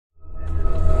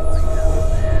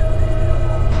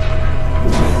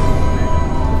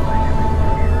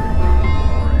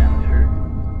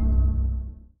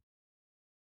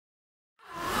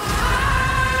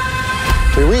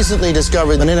recently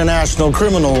discovered an international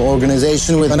criminal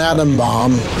organization with an atom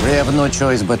bomb. We have no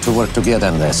choice but to work together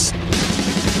on this.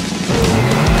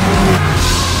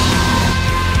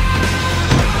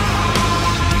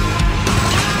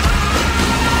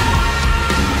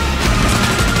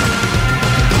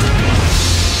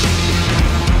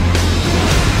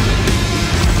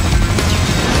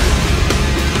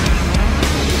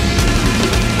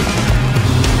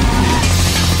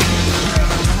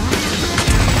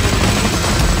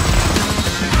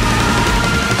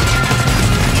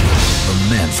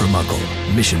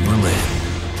 Mission Berlin.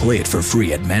 Play it for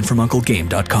free at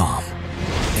manfromunclegame.com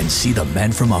and see The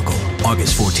Man from Uncle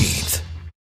August 14th.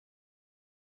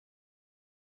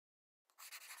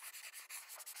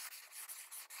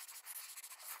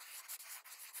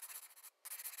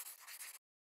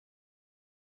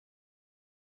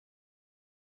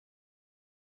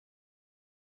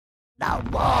 The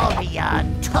warrior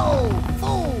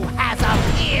Tofu has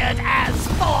appeared as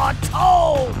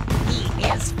foretold. He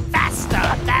is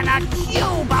faster than a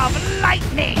cube of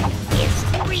lightning. His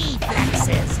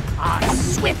reflexes are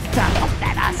swifter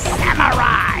than a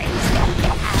samurai's. He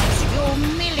has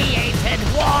humiliated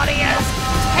warriors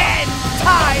 10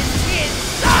 times his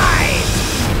size.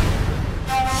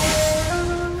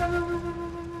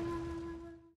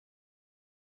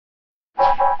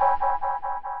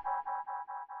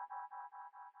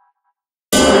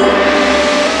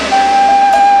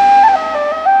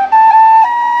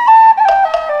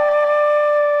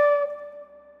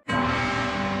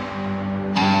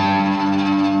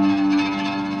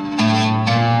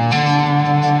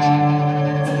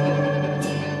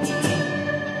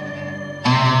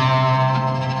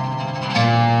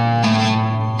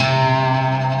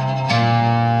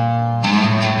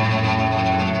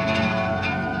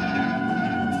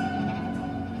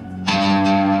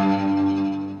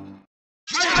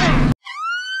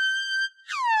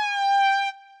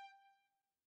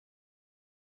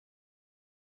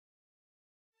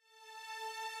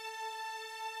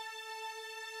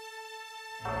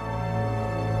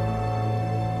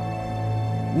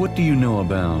 What do you know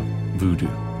about voodoo?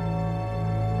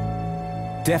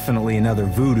 Definitely another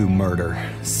voodoo murder.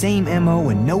 Same MO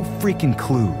and no freaking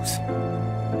clues.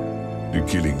 The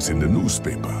killings in the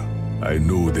newspaper. I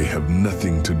know they have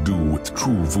nothing to do with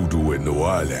true voodoo in New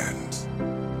Orleans.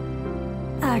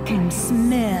 I can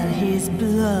smell his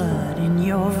blood in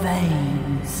your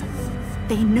veins.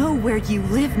 They know where you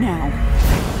live now.